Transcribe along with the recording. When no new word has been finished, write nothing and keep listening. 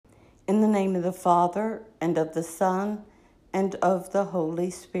In the name of the Father, and of the Son, and of the Holy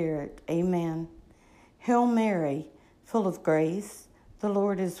Spirit. Amen. Hail Mary, full of grace, the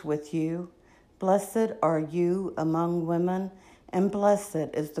Lord is with you. Blessed are you among women, and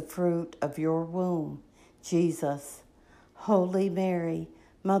blessed is the fruit of your womb, Jesus. Holy Mary,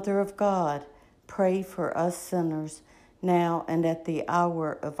 Mother of God, pray for us sinners, now and at the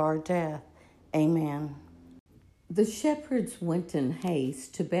hour of our death. Amen. The shepherds went in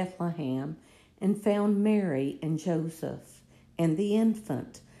haste to Bethlehem and found Mary and Joseph and the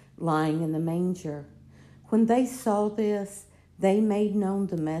infant lying in the manger. When they saw this, they made known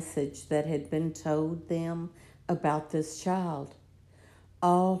the message that had been told them about this child.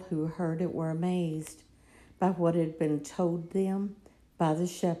 All who heard it were amazed by what had been told them by the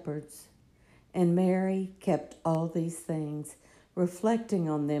shepherds. And Mary kept all these things, reflecting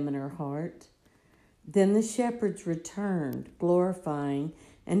on them in her heart. Then the shepherds returned, glorifying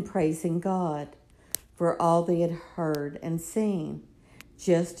and praising God for all they had heard and seen,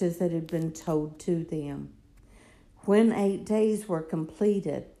 just as it had been told to them. When 8 days were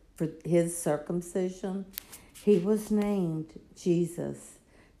completed for his circumcision, he was named Jesus,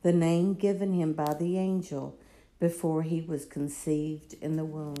 the name given him by the angel before he was conceived in the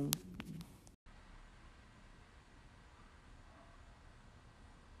womb.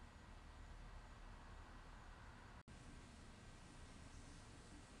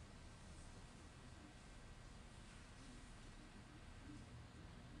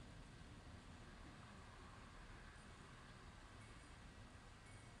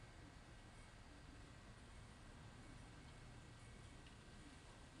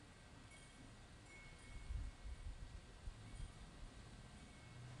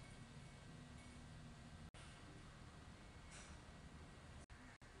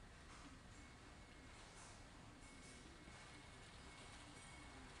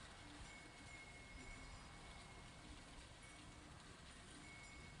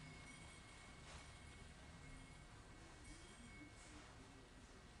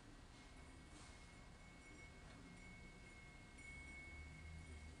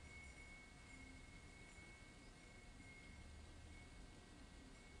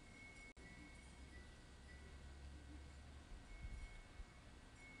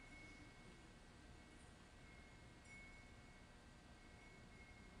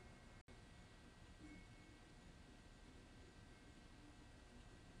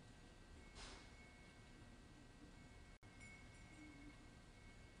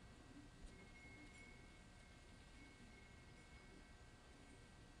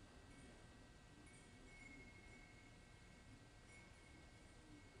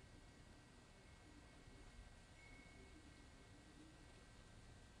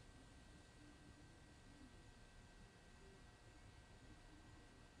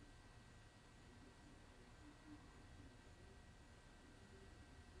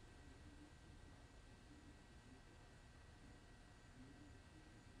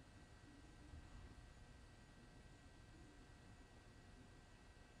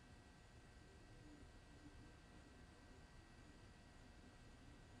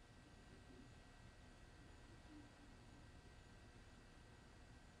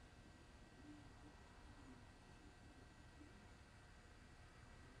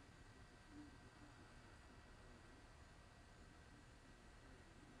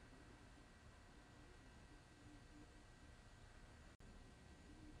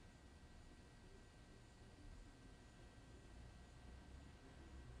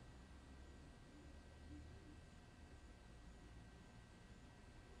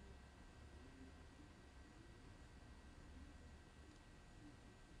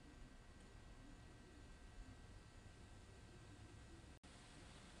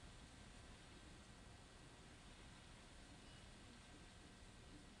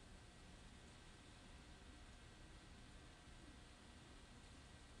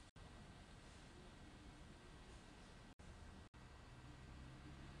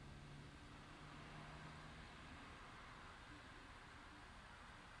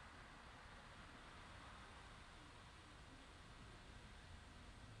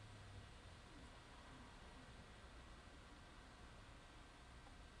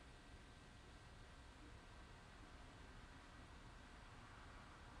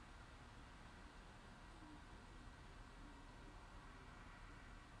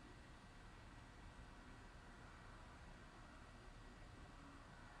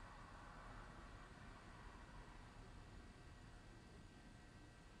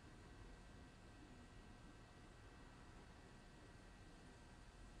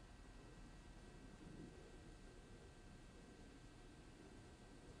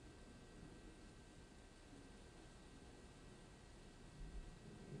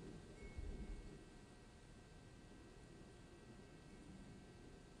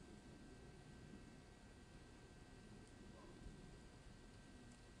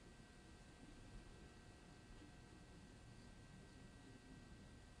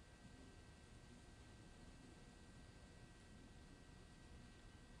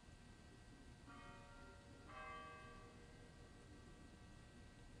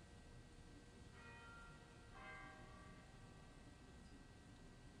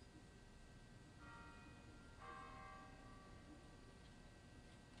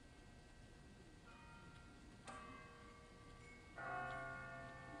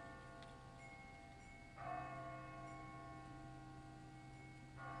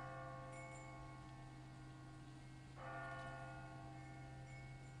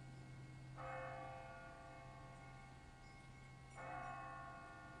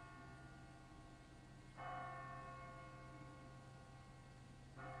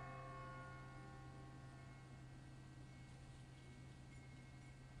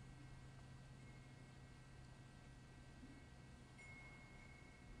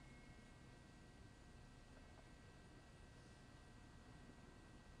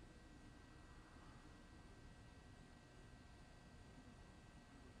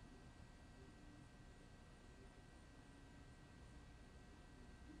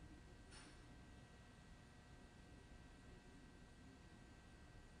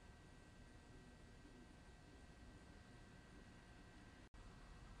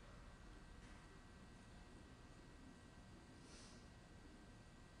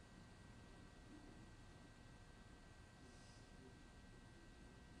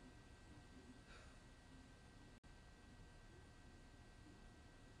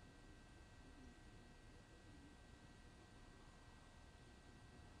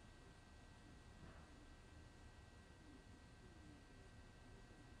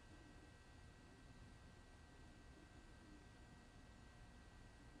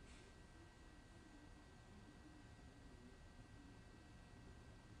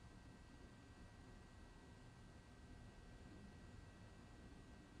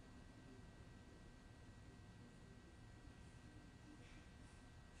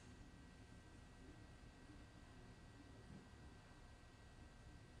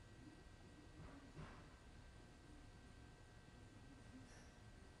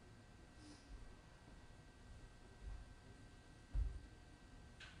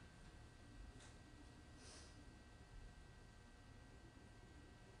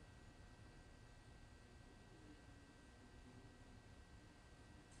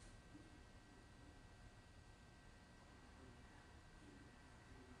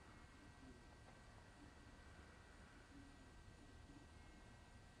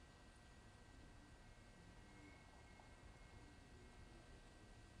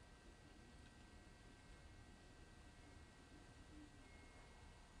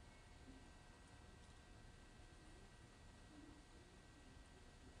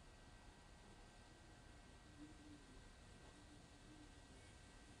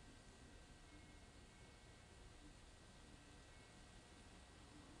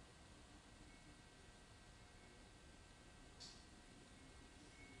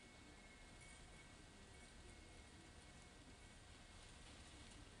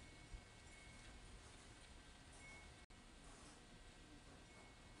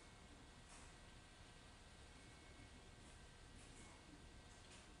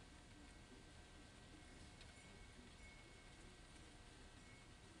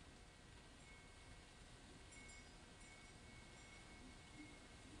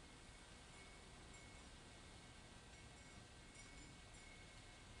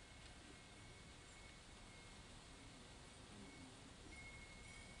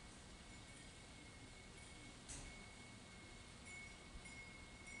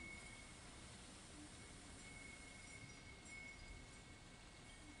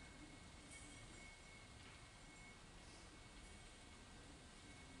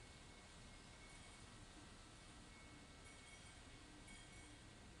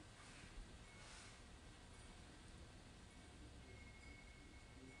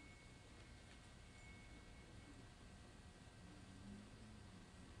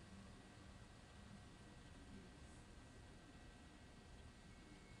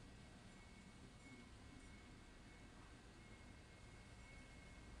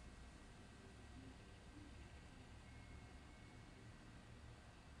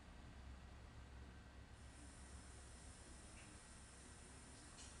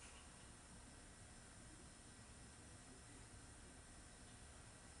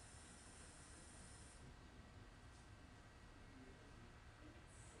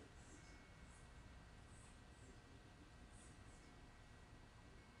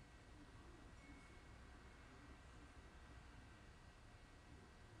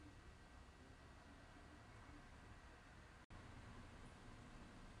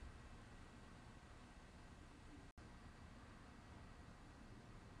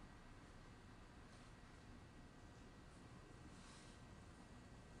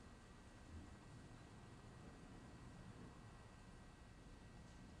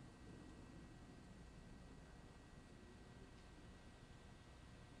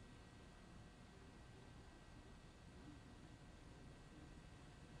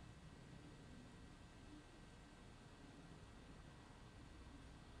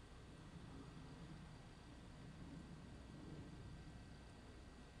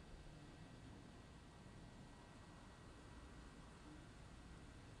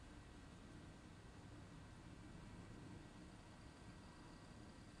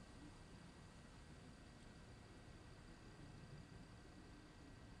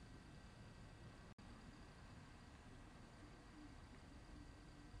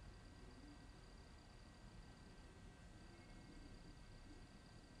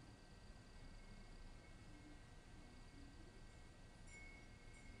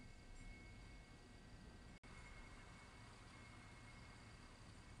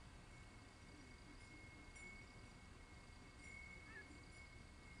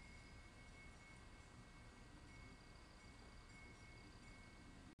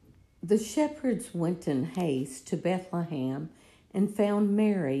 The shepherds went in haste to Bethlehem and found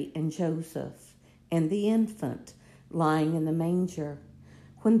Mary and Joseph and the infant lying in the manger.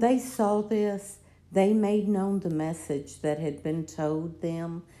 When they saw this, they made known the message that had been told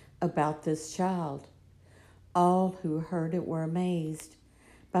them about this child. All who heard it were amazed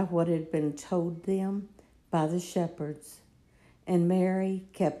by what had been told them by the shepherds. And Mary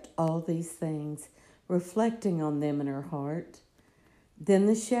kept all these things, reflecting on them in her heart. Then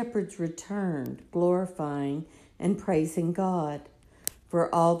the shepherds returned, glorifying and praising God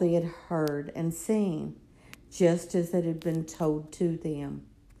for all they had heard and seen, just as it had been told to them.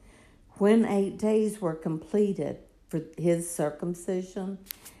 When 8 days were completed for his circumcision,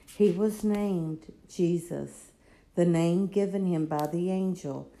 he was named Jesus, the name given him by the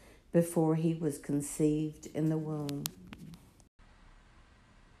angel before he was conceived in the womb.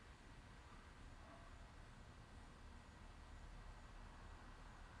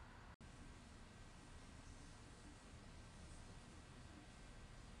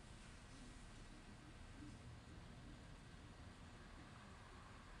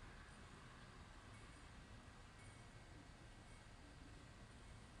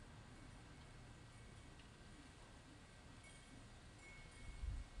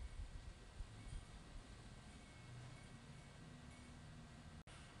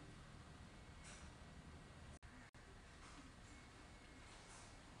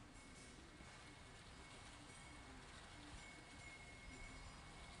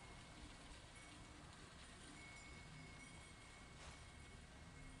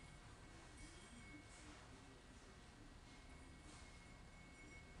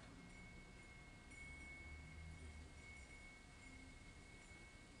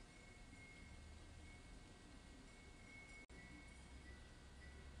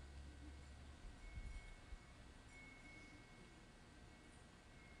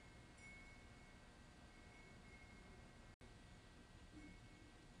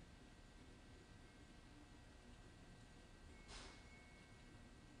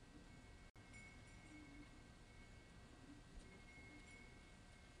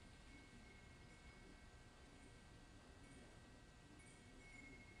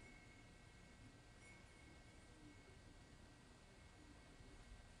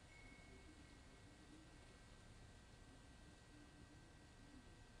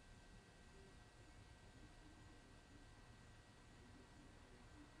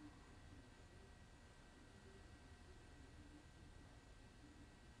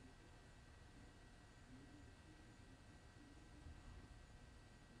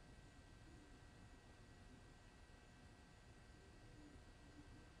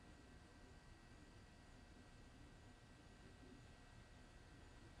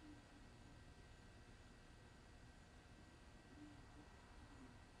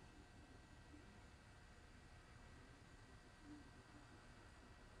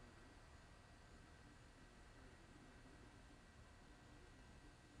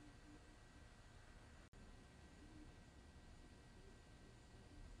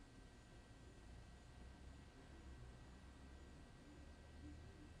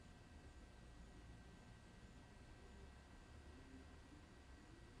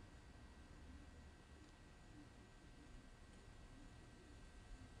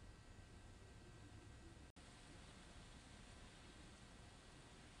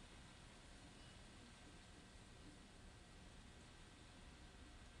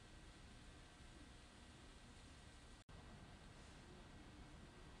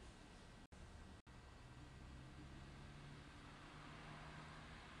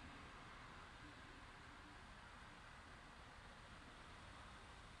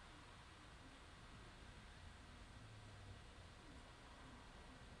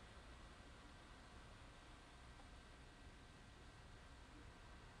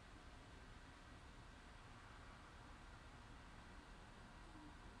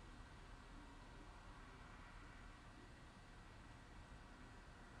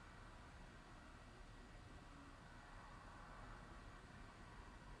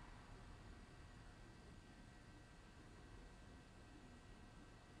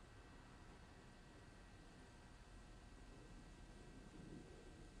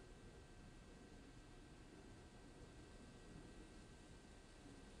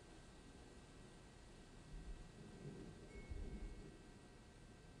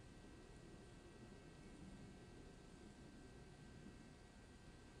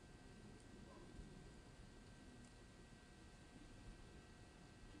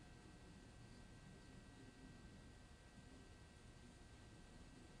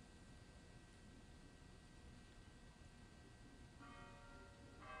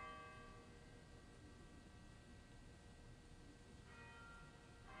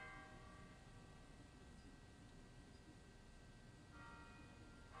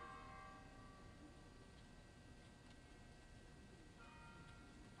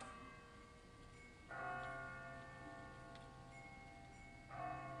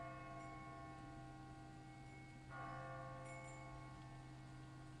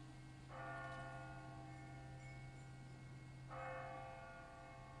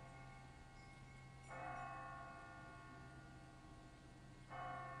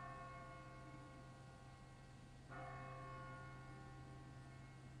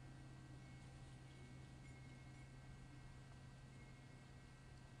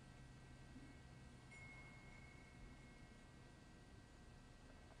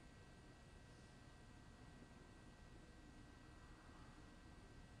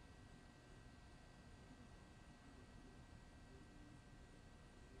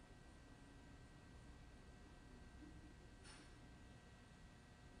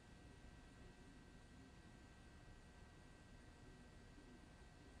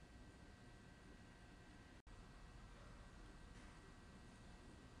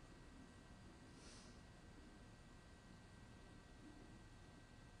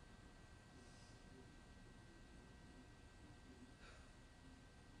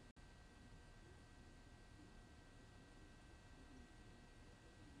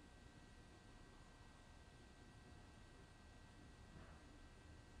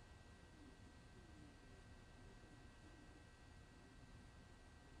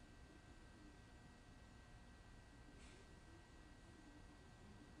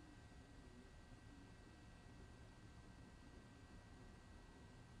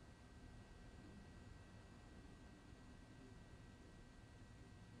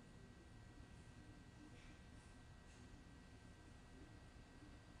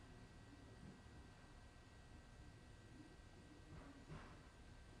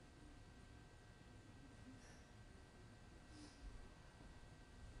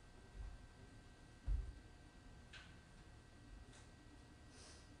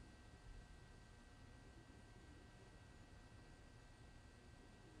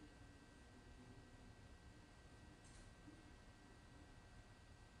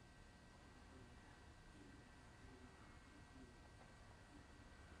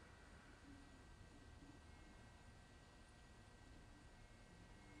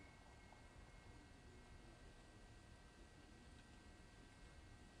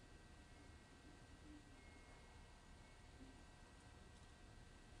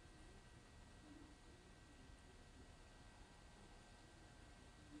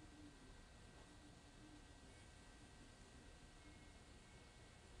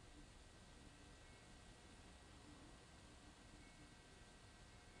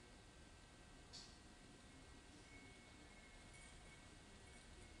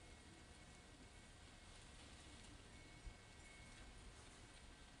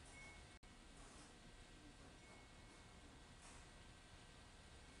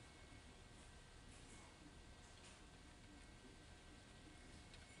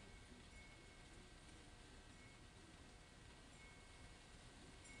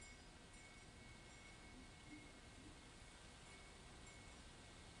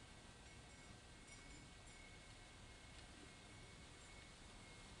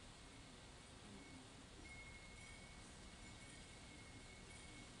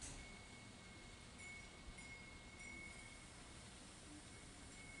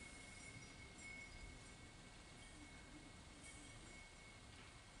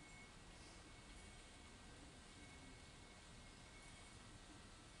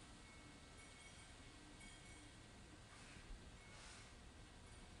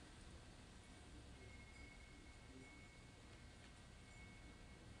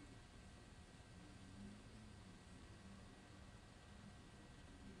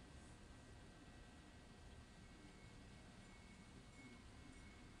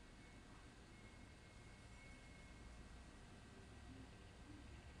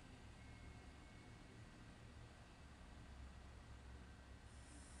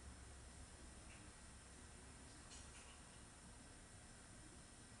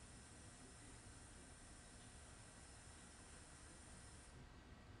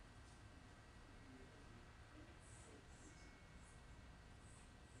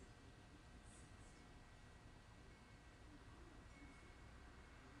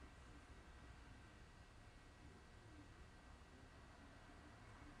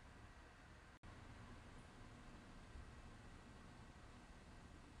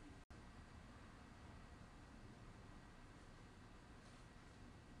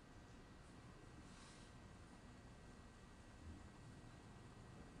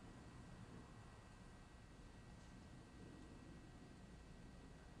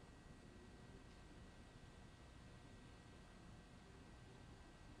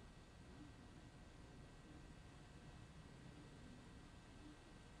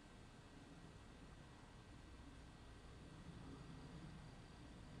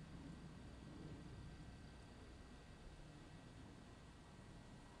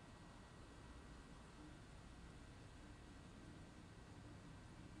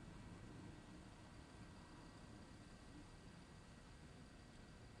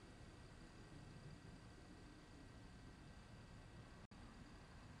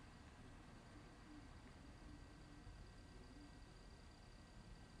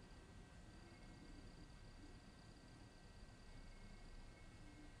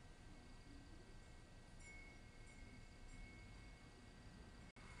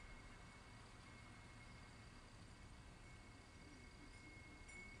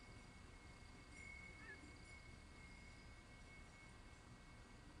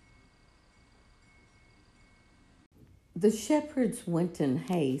 The shepherds went in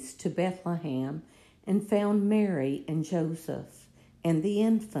haste to Bethlehem and found Mary and Joseph and the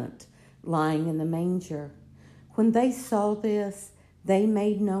infant lying in the manger. When they saw this, they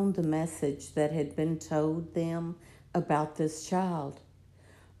made known the message that had been told them about this child.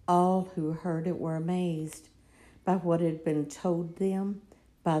 All who heard it were amazed by what had been told them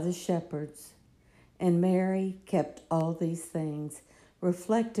by the shepherds. And Mary kept all these things,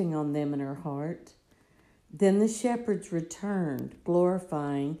 reflecting on them in her heart. Then the shepherds returned,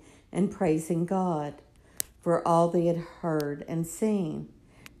 glorifying and praising God for all they had heard and seen,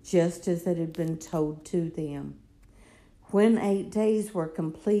 just as it had been told to them. When 8 days were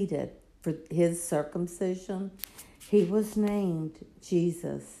completed for his circumcision, he was named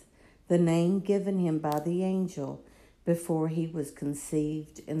Jesus, the name given him by the angel before he was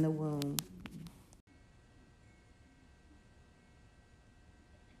conceived in the womb.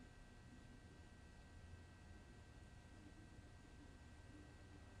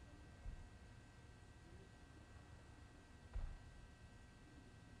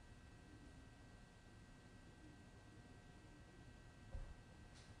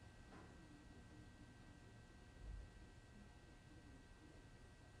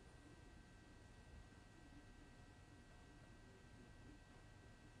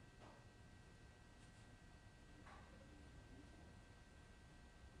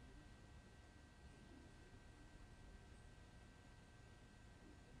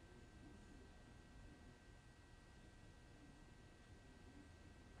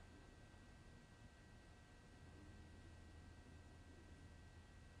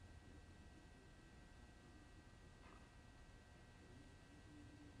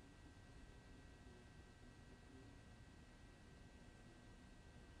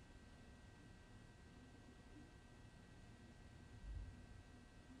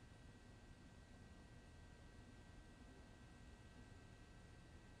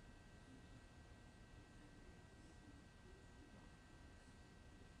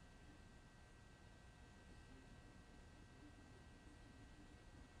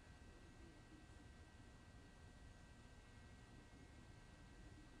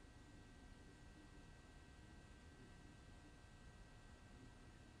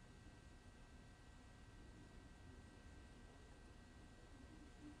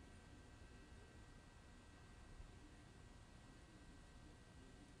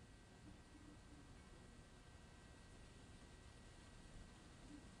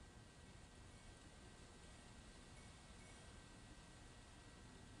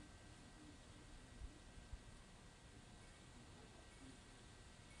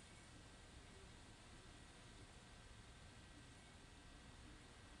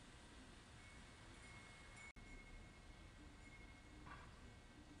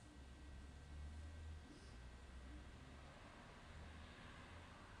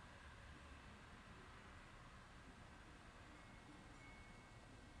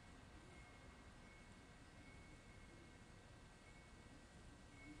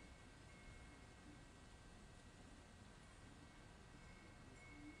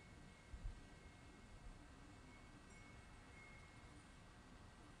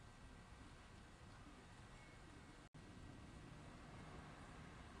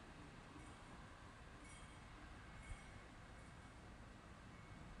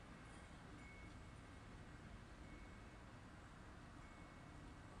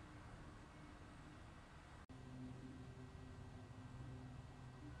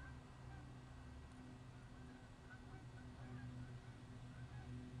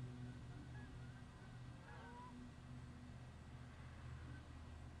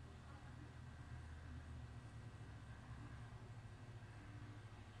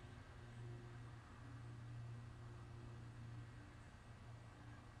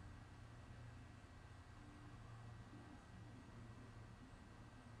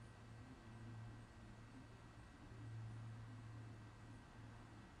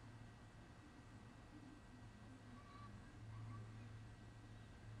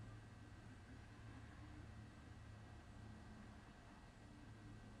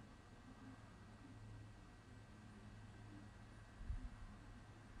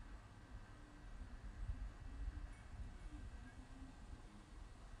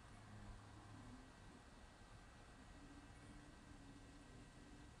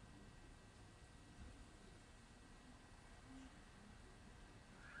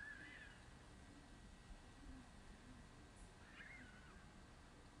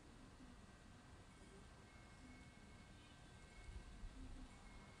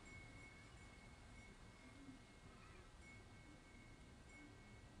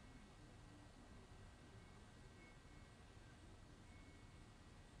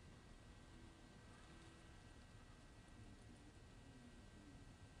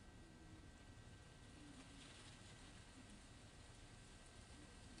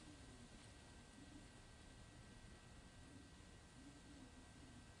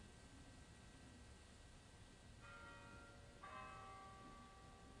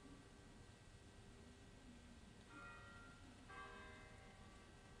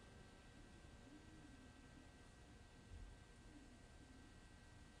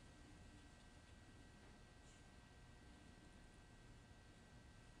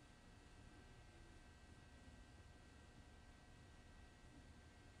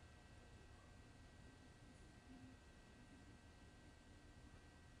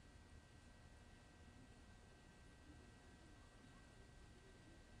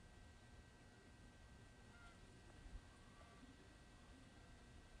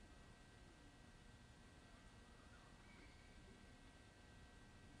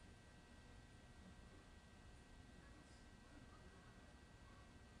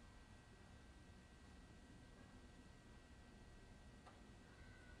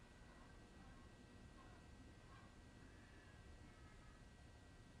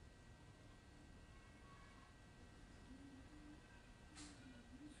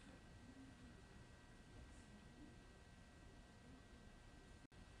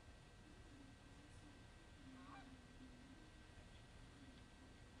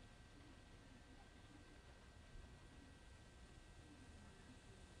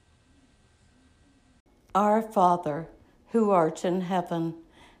 Our Father, who art in heaven,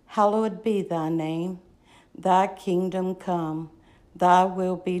 hallowed be thy name. Thy kingdom come, thy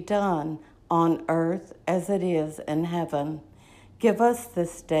will be done on earth as it is in heaven. Give us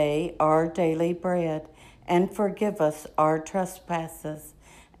this day our daily bread, and forgive us our trespasses,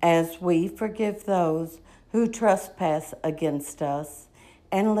 as we forgive those who trespass against us.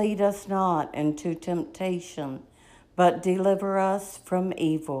 And lead us not into temptation, but deliver us from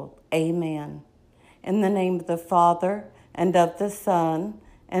evil. Amen. In the name of the Father, and of the Son,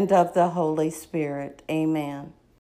 and of the Holy Spirit. Amen.